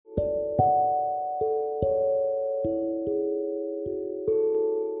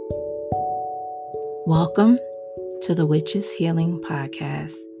Welcome to the Witches Healing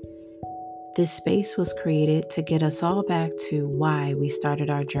Podcast. This space was created to get us all back to why we started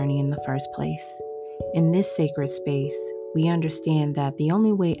our journey in the first place. In this sacred space, we understand that the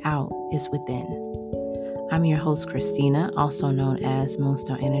only way out is within. I'm your host, Christina, also known as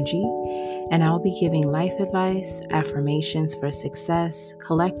Moonstone Energy, and I'll be giving life advice, affirmations for success,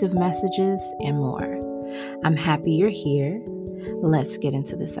 collective messages, and more. I'm happy you're here. Let's get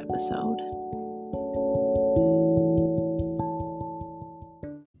into this episode.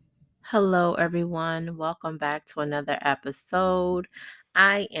 Hello, everyone. Welcome back to another episode.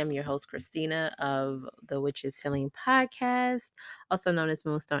 I am your host, Christina of the Witches Healing Podcast, also known as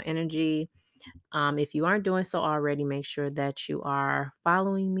Moonstone Energy. If you aren't doing so already, make sure that you are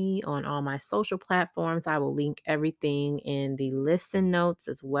following me on all my social platforms. I will link everything in the listen notes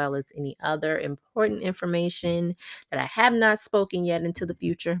as well as any other important information that I have not spoken yet into the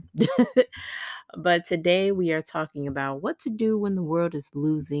future. But today we are talking about what to do when the world is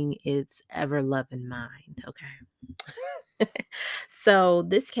losing its ever-loving mind. Okay. So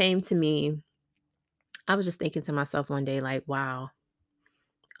this came to me. I was just thinking to myself one day, like, wow.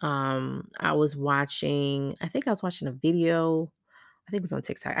 I was watching a video. I think it was on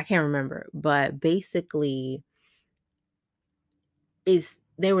TikTok. I can't remember. But basically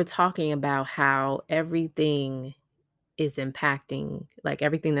they were talking about how everything is impacting, like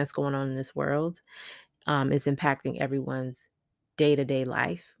everything that's going on in this world, is impacting everyone's day-to-day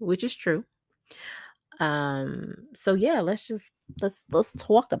life, which is true. So yeah, let's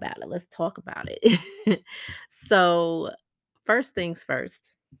talk about it. Let's talk about it. So first things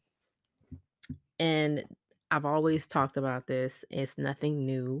first, and I've always talked about this, it's nothing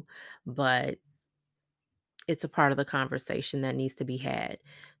new, but it's a part of the conversation that needs to be had.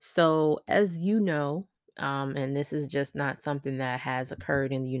 So as you know, and this is just not something that has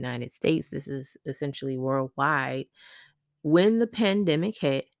occurred in the United States, this is essentially worldwide. When the pandemic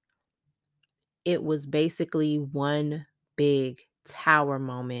hit, it was basically one big tower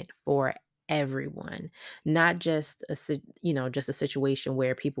moment for everyone, not just just a situation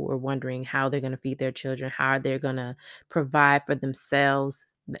where people were wondering how they're going to feed their children, how they're going to provide for themselves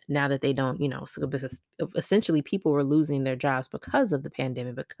now that they don't, so essentially people were losing their jobs because of the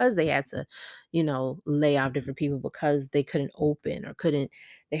pandemic, because they had to, lay off different people because they couldn't open or couldn't,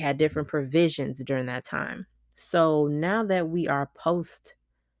 they had different provisions during that time. So now that we are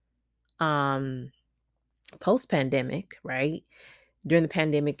um post pandemic, right? During the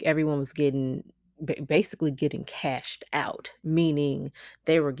pandemic, everyone was basically getting cashed out, meaning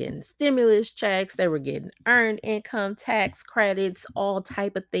they were getting stimulus checks, they were getting earned income tax credits, all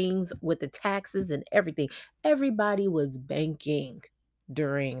type of things with the taxes and everything. Everybody was banking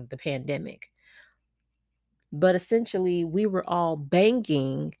during the pandemic. But essentially, we were all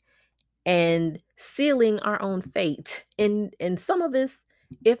banking and sealing our own fate. And some of us,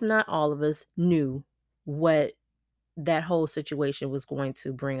 if not all of us, knew what that whole situation was going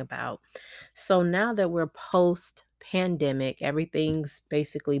to bring about. So now that we're post pandemic, everything's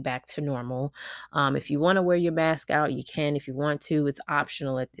basically back to normal. If you want to wear your mask out, you can. If you want to, it's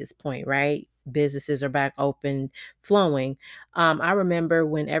optional at this point, right? Businesses are back open, flowing. I remember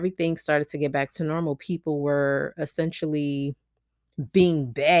when everything started to get back to normal, people were essentially being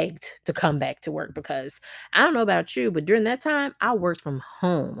begged to come back to work because I don't know about you, but during that time, I worked from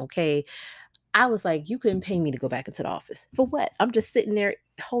home. Okay. I was like, you couldn't pay me to go back into the office. For what? I'm just sitting there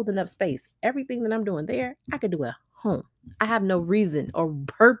holding up space. Everything that I'm doing there, I could do at home. I have no reason or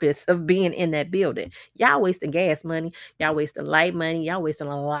purpose of being in that building. Y'all wasting gas money. Y'all wasting light money. Y'all wasting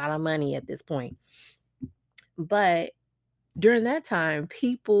a lot of money at this point. But during that time,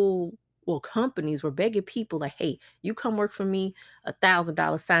 companies were begging people like, hey, you come work for me,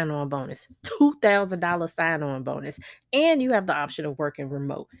 $1,000 sign-on bonus, $2,000 sign-on bonus, and you have the option of working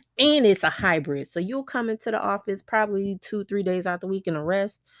remote. And it's a hybrid. So you'll come into the office probably 2-3 days out the week, and the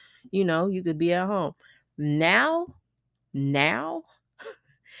rest, you could be at home. Now,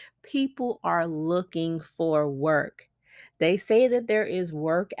 people are looking for work. They say that there is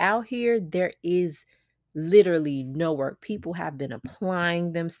work out here. There is literally no work. People have been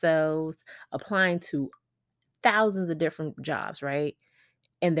applying themselves, applying to thousands of different jobs, right?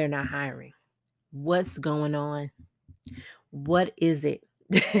 And they're not hiring. What's going on? What is it?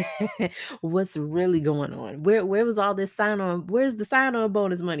 What's really going on? Where was all this sign on? Where's the sign on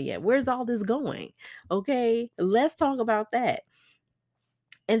bonus money at? Where's all this going? Okay, let's talk about that.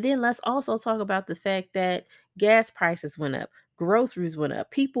 And then let's also talk about the fact that gas prices went up, groceries went up.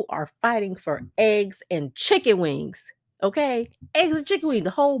 People are fighting for eggs and chicken wings. Okay? Eggs and chicken wings,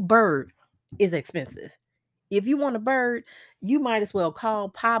 the whole bird is expensive. If you want a bird, you might as well call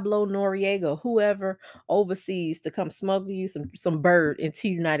Pablo Noriega, whoever overseas, to come smuggle you some bird into the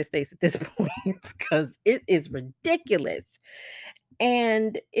United States at this point, because it is ridiculous.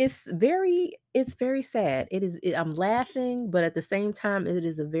 And it's very sad. I'm laughing, but at the same time, it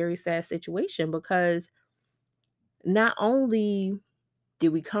is a very sad situation because not only did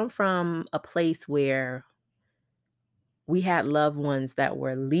we come from a place where we had loved ones that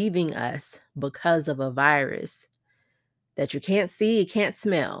were leaving us because of a virus that you can't see, you can't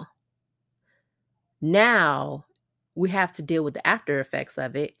smell. Now we have to deal with the after effects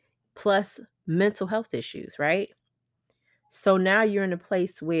of it, plus mental health issues, right? So now you're in a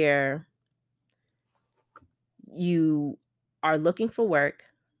place where you are looking for work,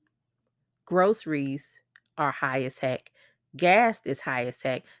 groceries are high as heck, gas is high as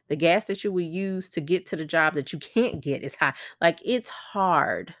heck. The gas that you will use to get to the job that you can't get is high. Like, it's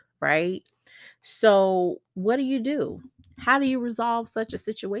hard, right? So, what do you do? How do you resolve such a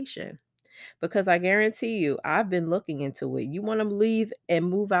situation? Because I guarantee you, I've been looking into it. You want to leave and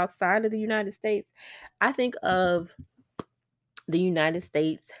move outside of the United States? I think of the United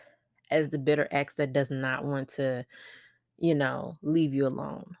States as the bitter ex that does not want to, leave you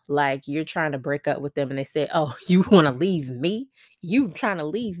alone. Like, you're trying to break up with them and they say, "Oh, you want to leave me? You trying to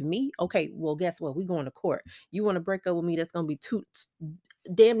leave me? Okay, well, guess what? We going to court. You want to break up with me? That's going to be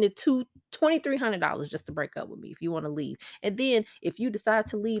damn near $2,300 just to break up with me if you want to leave. And then if you decide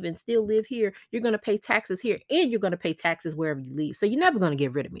to leave and still live here, you're going to pay taxes here and you're going to pay taxes wherever you leave. So you're never going to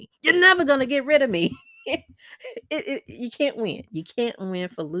get rid of me. You're never going to get rid of me." You can't win. You can't win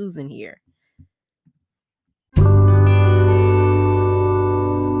for losing here.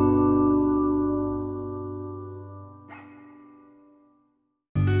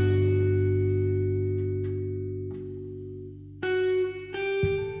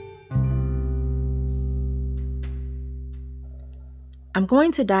 I'm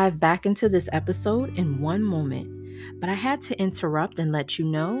going to dive back into this episode in one moment, but I had to interrupt and let you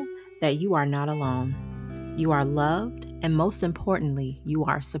know that you are not alone. You are loved, and most importantly, you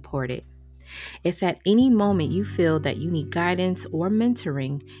are supported. If at any moment you feel that you need guidance or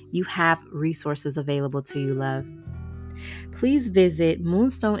mentoring, you have resources available to you, love. Please visit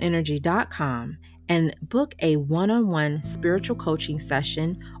moonstoneenergy.com and book a one-on-one spiritual coaching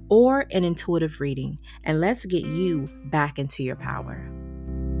session or an intuitive reading, and let's get you back into your power.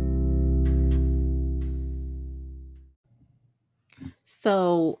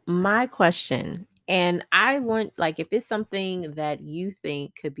 So, my question, and I want, like, if it's something that you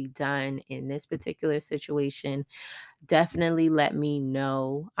think could be done in this particular situation, definitely let me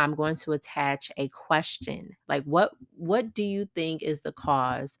know. I'm going to attach a question. Like, what do you think is the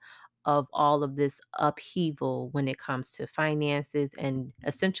cause of all of this upheaval when it comes to finances and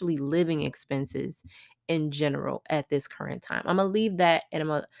essentially living expenses in general at this current time? I'm going to leave that and I'm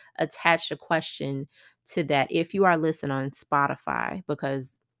going to attach a question to that if you are listening on Spotify,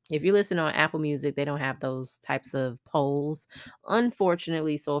 because if you listen on Apple Music, they don't have those types of polls,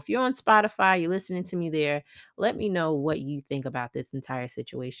 unfortunately. So if you're on Spotify, you're listening to me there, let me know what you think about this entire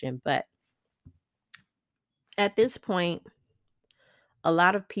situation. But at this point, a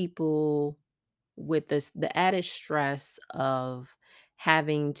lot of people, with the added stress of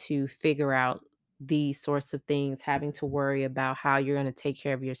having to figure out these sorts of things, having to worry about how you're going to take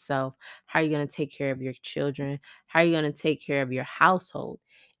care of yourself, how you're going to take care of your children, how you're going to take care of your household,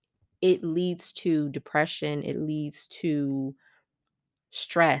 it leads to depression, it leads to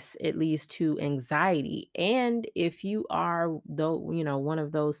stress, it leads to anxiety. And if you are, though, one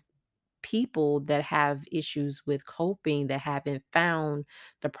of those people that have issues with coping, that haven't found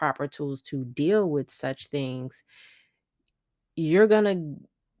the proper tools to deal with such things, you're going to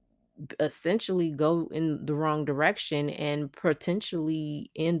essentially go in the wrong direction and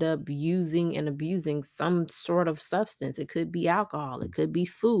potentially end up using and abusing some sort of substance. It could be alcohol, it could be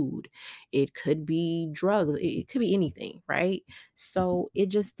food, it could be drugs, it could be anything, right? So it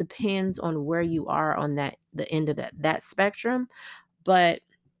just depends on where you are on the end of that spectrum. But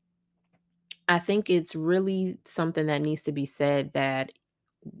I think it's really something that needs to be said, that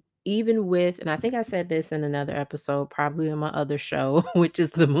even with, and I think I said this in another episode, probably on my other show, which is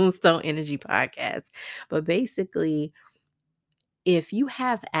the Moonstone Energy Podcast. But basically, if you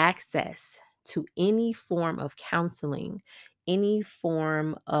have access to any form of counseling, any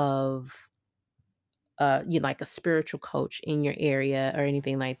form of like a spiritual coach in your area or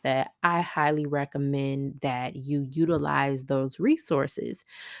anything like that, I highly recommend that you utilize those resources,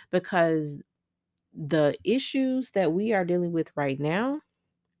 because the issues that we are dealing with right now,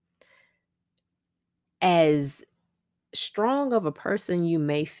 as strong of a person you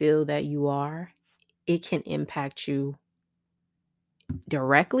may feel that you are, it can impact you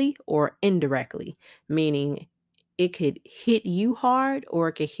directly or indirectly, meaning it could hit you hard or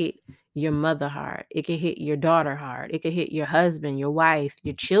it could hit your mother hard. It could hit your daughter hard. It could hit your husband, your wife,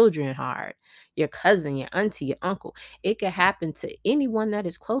 your children hard, your cousin, your auntie, your uncle. It could happen to anyone that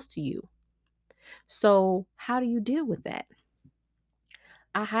is close to you. So, how do you deal with that?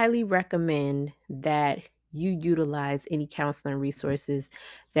 I highly recommend that you utilize any counseling resources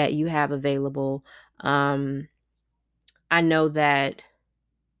that you have available. Um, I know that,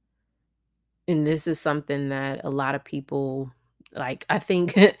 and this is something that a lot of people, like, I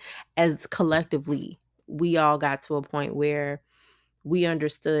think as collectively, we all got to a point where we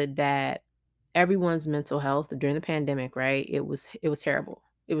understood that everyone's mental health during the pandemic, right? It was terrible.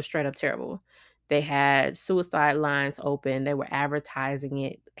 It was straight up terrible. They had suicide lines open. They were advertising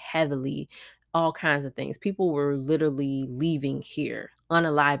it heavily, all kinds of things. People were literally leaving here,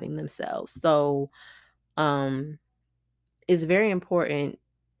 unaliving themselves. So, um it's very important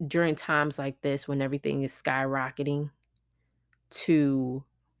during times like this when everything is skyrocketing to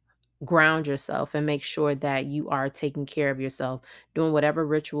ground yourself and make sure that you are taking care of yourself, doing whatever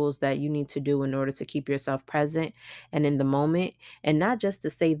rituals that you need to do in order to keep yourself present and in the moment. And not just to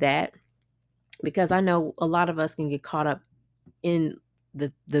say that, because I know a lot of us can get caught up in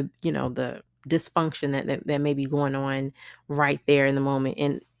the dysfunction that may be going on right there in the moment.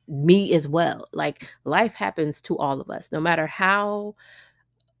 And me as well. Like, life happens to all of us, no matter how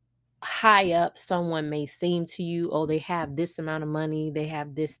high up someone may seem to you. Oh, they have this amount of money, they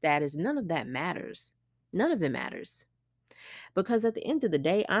have this status. None of that matters. None of it matters. Because at the end of the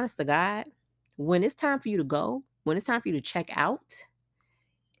day, honest to God, when it's time for you to go, when it's time for you to check out,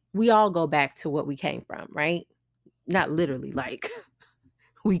 we all go back to what we came from, right? Not literally, like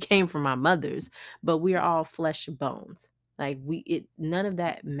we came from our mothers, but we are all flesh and bones. Like, none of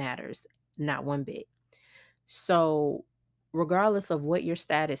that matters, not one bit. So, regardless of what your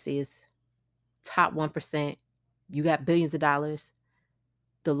status is, top 1%, you got billions of dollars,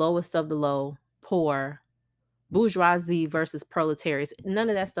 the lowest of the low, poor, bourgeoisie versus proletariats, none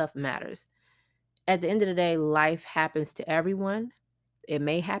of that stuff matters. At the end of the day, life happens to everyone. It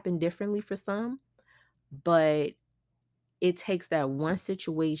may happen differently for some, but it takes that one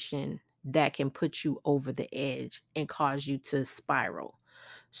situation that can put you over the edge and cause you to spiral.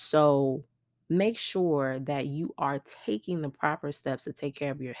 So make sure that you are taking the proper steps to take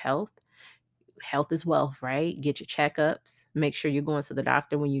care of your health. Health is wealth, right? Get your checkups. Make sure you're going to the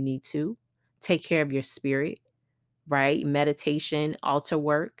doctor when you need to. Take care of your spirit, right? Meditation, altar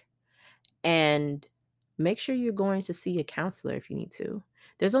work, and make sure you're going to see a counselor if you need to.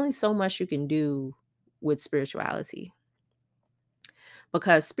 There's only so much you can do with spirituality,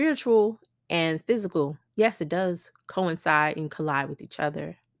 because spiritual and physical, yes, it does coincide and collide with each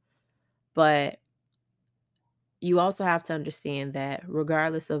other. But you also have to understand that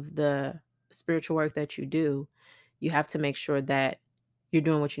regardless of the spiritual work that you do, you have to make sure that you're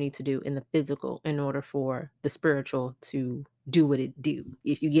doing what you need to do in the physical in order for the spiritual to do what it do,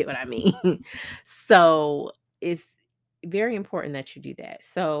 if you get what I mean. So it's very important that you do that.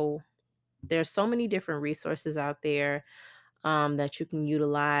 So there's so many different resources out there that you can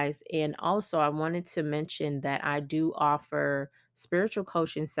utilize. And also, I wanted to mention that I do offer spiritual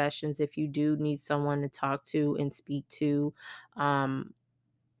coaching sessions if you do need someone to talk to and speak to. Um,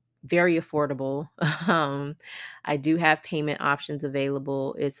 Very affordable. I do have payment options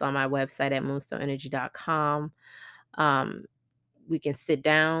available. It's on my website at moonstoneenergy.com. Um, we can sit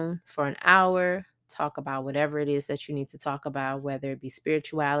down for an hour, talk about whatever it is that you need to talk about, whether it be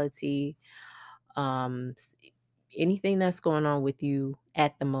spirituality, um, s- anything that's going on with you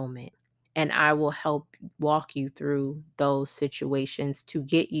at the moment. And I will help walk you through those situations to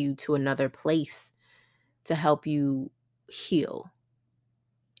get you to another place to help you heal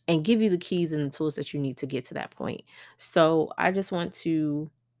and give you the keys and the tools that you need to get to that point. So I just want to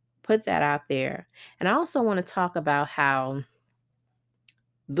put that out there. And I also want to talk about how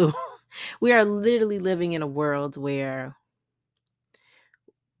the we are literally living in a world where,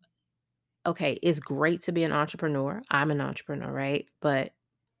 okay, it's great to be an entrepreneur. I'm an entrepreneur, right? But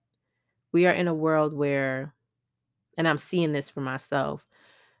we are in a world where, and I'm seeing this for myself,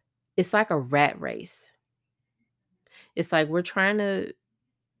 it's like a rat race. It's like we're trying to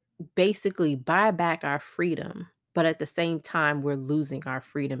basically buy back our freedom, but at the same time, we're losing our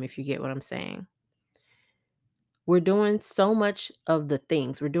freedom, if you get what I'm saying. We're doing so much of the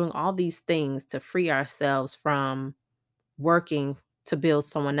things, we're doing all these things to free ourselves from working to build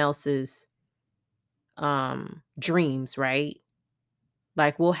someone else's dreams, right?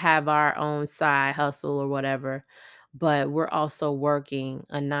 Like, we'll have our own side hustle or whatever, but we're also working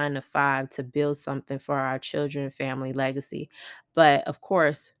a 9 to 5 to build something for our children, family, legacy. But of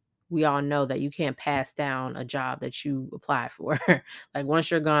course, we all know that you can't pass down a job that you apply for. Like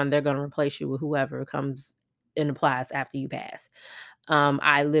once you're gone, they're going to replace you with whoever comes and applies after you pass.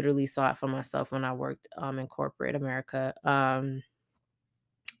 I literally saw it for myself when I worked in corporate America.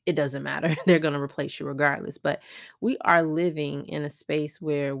 It doesn't matter. They're going to replace you regardless. But we are living in a space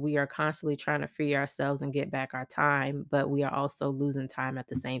where we are constantly trying to free ourselves and get back our time, but we are also losing time at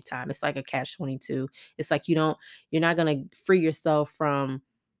the same time. It's like a catch 22. It's like you're not going to free yourself from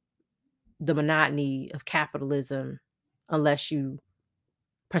the monotony of capitalism unless you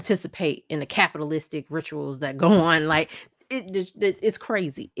participate in the capitalistic rituals that go on. Like it's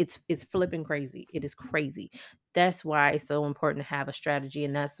crazy. It's flipping crazy. It is crazy. That's why it's so important to have a strategy,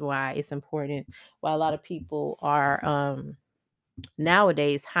 and that's why it's important why a lot of people are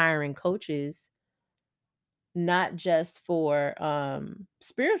nowadays hiring coaches not just for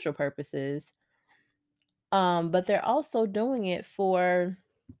spiritual purposes, but they're also doing it for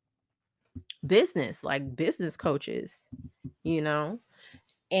business, like business coaches, you know.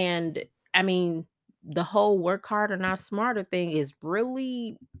 And I mean, the whole work harder, not smarter thing is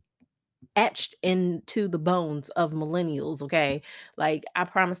really etched into the bones of millennials, okay? Like, I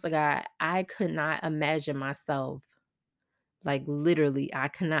promise to God, I could not imagine myself, like, literally, I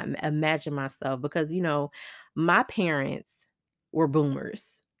could not imagine myself because, my parents were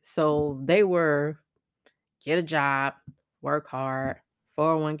boomers. So they were get a job, work hard,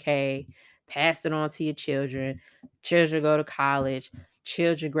 401k, pass it on to your children go to college,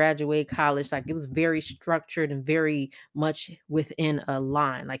 children graduate college. Like it was very structured and very much within a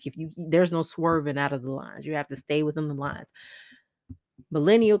line. Like if there's no swerving out of the lines. You have to stay within the lines.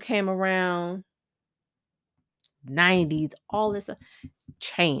 Millennial came around, 90s, all this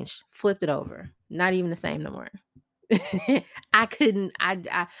changed, flipped it over. Not even the same no more. I couldn't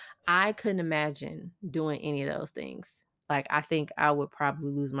I couldn't imagine doing any of those things. Like I think I would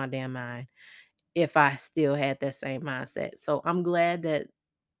probably lose my damn mind if I still had that same mindset. So I'm glad that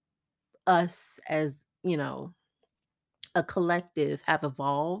us as, a collective have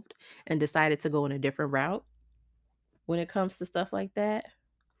evolved and decided to go in a different route when it comes to stuff like that.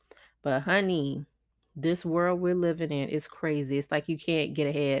 But honey, this world we're living in is crazy. It's like you can't get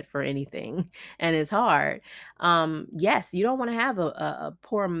ahead for anything and it's hard. Yes, you don't want to have a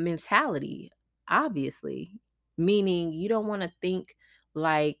poor mentality, obviously. Meaning you don't want to think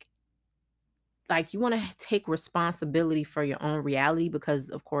like you want to take responsibility for your own reality because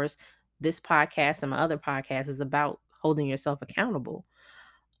of course this podcast and my other podcast is about holding yourself accountable.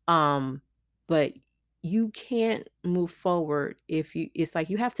 Um, but you can't move forward if it's like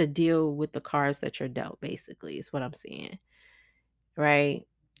you have to deal with the cards that you're dealt, basically, is what I'm saying. Right.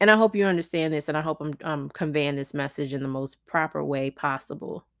 And I hope you understand this and I hope I'm conveying this message in the most proper way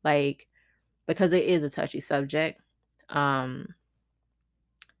possible. Like, because it is a touchy subject. Um,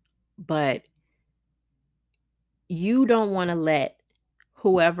 but you don't want to let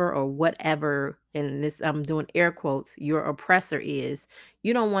whoever or whatever, and this I'm doing air quotes, your oppressor is,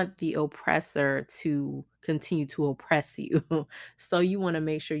 you don't want the oppressor to continue to oppress you. So you want to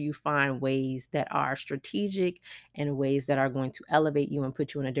make sure you find ways that are strategic and ways that are going to elevate you and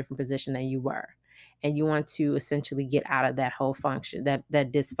put you in a different position than you were. And you want to essentially get out of that whole function, that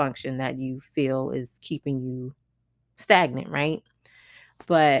dysfunction that you feel is keeping you stagnant, right?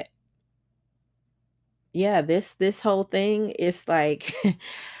 But yeah, this whole thing is like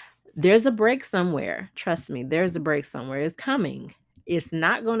there's a break somewhere. Trust me, there's a break somewhere. It's coming. It's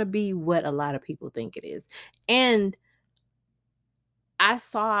not going to be what a lot of people think it is. And I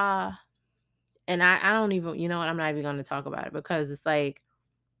saw, and I don't even, you know what, I'm not even going to talk about it because it's like,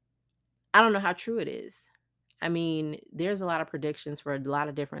 I don't know how true it is. I mean, there's a lot of predictions for a lot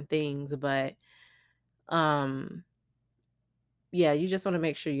of different things, but um, yeah, you just want to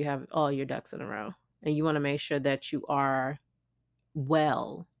make sure you have all your ducks in a row. And you want to make sure that you are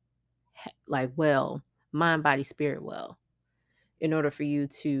well, like well, mind, body, spirit well, in order for you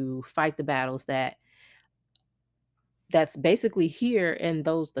to fight the battles that's basically here and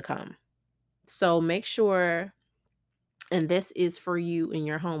those to come. So make sure, and this is for you in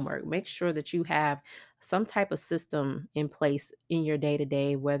your homework, make sure that you have some type of system in place in your day to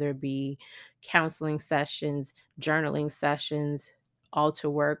day, whether it be counseling sessions, journaling sessions, altar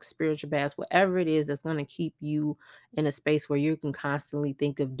work, spiritual baths, whatever it is that's going to keep you in a space where you can constantly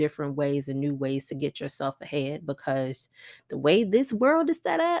think of different ways and new ways to get yourself ahead. Because the way this world is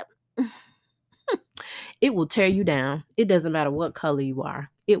set up, it will tear you down. It doesn't matter what color you are.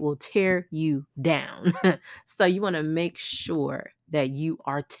 It will tear you down. So you want to make sure that you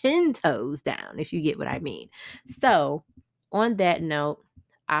are 10 toes down, if you get what I mean. So, on that note,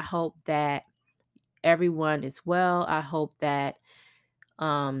 I hope that everyone is well. I hope that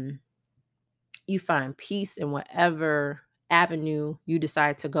um, you find peace in whatever avenue you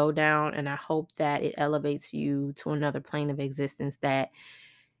decide to go down. And I hope that it elevates you to another plane of existence that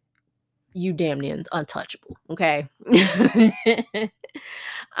you damn near untouchable. Okay.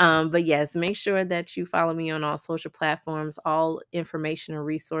 But yes, make sure that you follow me on all social platforms. All information and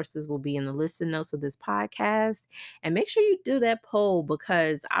resources will be in the listen notes of this podcast. And make sure you do that poll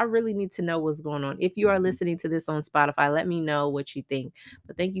because I really need to know what's going on. If you are listening to this on Spotify, let me know what you think.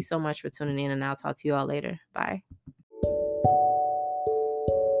 But thank you so much for tuning in, and I'll talk to you all later. Bye.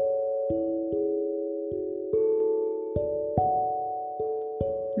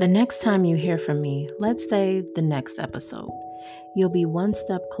 The next time you hear from me, let's say the next episode, you'll be one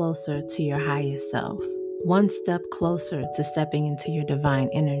step closer to your highest self, one step closer to stepping into your divine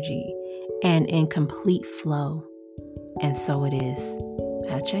energy and in complete flow. And so it is.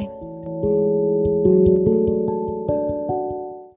 Ache.